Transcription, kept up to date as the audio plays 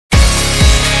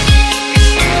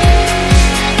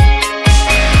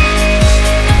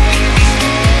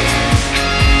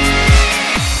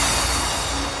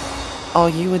Are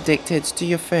you addicted to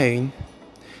your phone?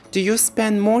 Do you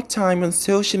spend more time on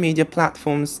social media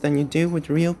platforms than you do with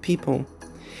real people?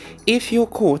 If you're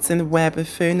caught in the web of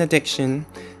phone addiction,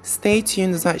 stay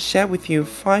tuned as I share with you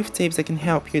 5 tips that can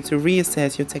help you to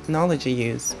reassess your technology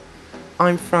use.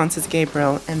 I'm Francis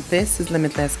Gabriel, and this is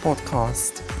Limitless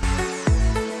Podcast.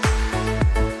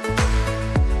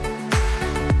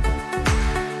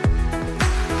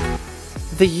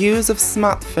 The use of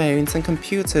smartphones and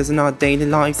computers in our daily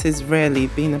lives has rarely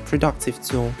been a productive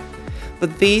tool,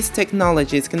 but these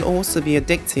technologies can also be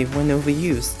addictive when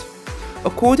overused.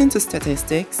 According to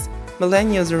statistics,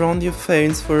 millennials are on their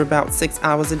phones for about 6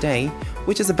 hours a day,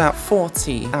 which is about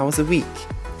 40 hours a week.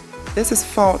 This is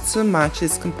far too much,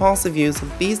 as compulsive use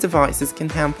of these devices can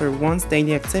hamper one's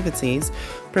daily activities,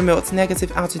 promote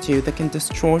negative attitude that can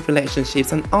destroy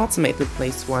relationships, and ultimately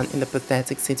place one in a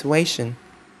pathetic situation.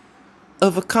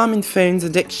 Overcoming phone's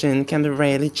addiction can be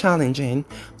really challenging,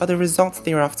 but the results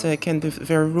thereafter can be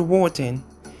very rewarding.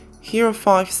 Here are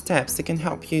 5 steps that can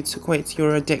help you to quit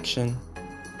your addiction.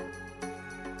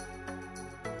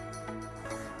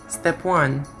 Step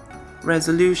 1.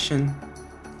 Resolution.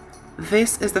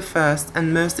 This is the first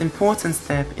and most important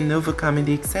step in overcoming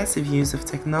the excessive use of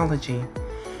technology,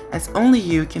 as only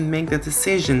you can make the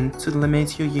decision to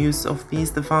limit your use of these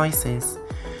devices.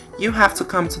 You have to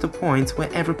come to the point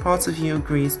where every part of you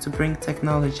agrees to bring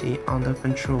technology under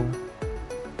control.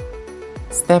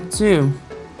 Step 2.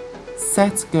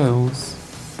 Set goals.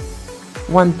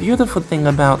 One beautiful thing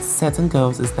about setting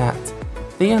goals is that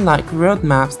they are like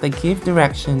roadmaps that give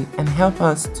direction and help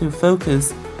us to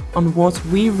focus on what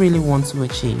we really want to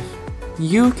achieve.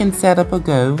 You can set up a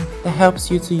goal that helps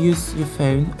you to use your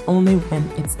phone only when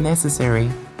it's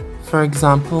necessary. For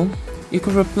example, you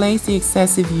could replace the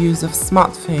excessive use of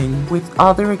smartphone with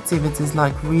other activities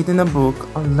like reading a book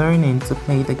or learning to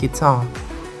play the guitar.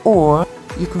 Or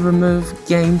you could remove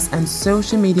games and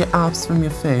social media apps from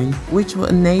your phone, which will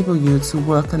enable you to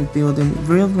work on building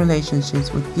real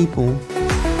relationships with people.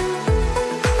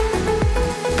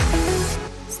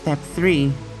 Step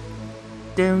 3.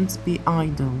 Don't be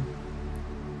idle.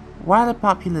 While a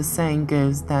popular saying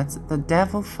goes that the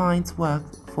devil finds work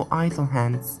for idle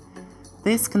hands,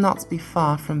 this cannot be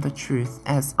far from the truth,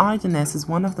 as idleness is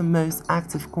one of the most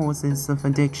active causes of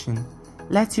addiction.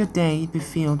 Let your day be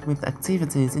filled with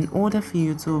activities in order for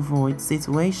you to avoid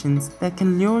situations that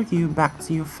can lure you back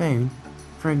to your phone.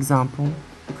 For example,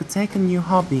 you could take a new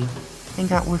hobby,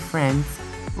 hang out with friends,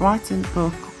 write a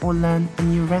book, or learn a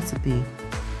new recipe.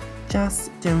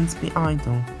 Just don't be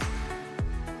idle.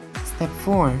 Step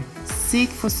 4. Seek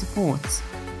for support.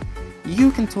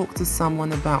 You can talk to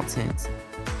someone about it.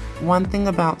 One thing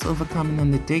about overcoming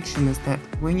an addiction is that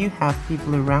when you have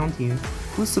people around you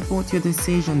who support your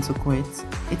decision to quit,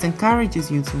 it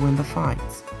encourages you to win the fight.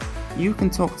 You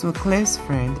can talk to a close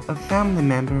friend, a family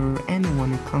member, or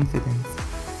anyone in confidence.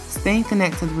 Staying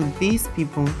connected with these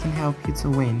people can help you to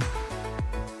win.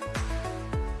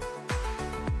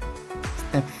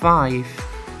 Step 5.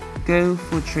 Go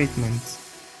for treatment.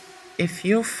 If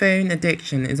your phone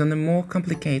addiction is on a more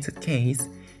complicated case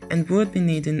and would be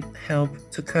needing help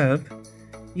to cope,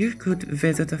 you could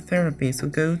visit a therapist or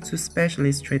go to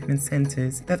specialist treatment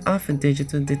centers that offer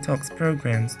digital detox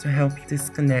programs to help you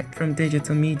disconnect from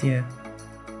digital media.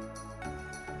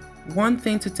 One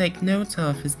thing to take note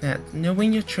of is that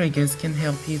knowing your triggers can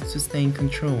help you to stay in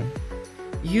control.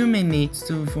 You may need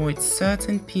to avoid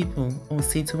certain people or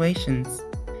situations.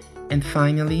 And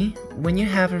finally, when you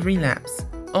have a relapse,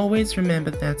 always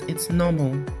remember that it's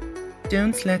normal.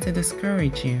 Don't let it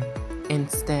discourage you.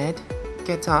 Instead,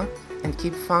 get up and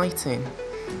keep fighting,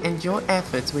 and your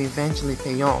efforts will eventually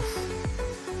pay off.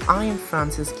 I am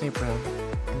Francis Gabriel,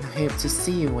 and I hope to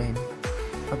see you in.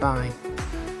 Bye-bye.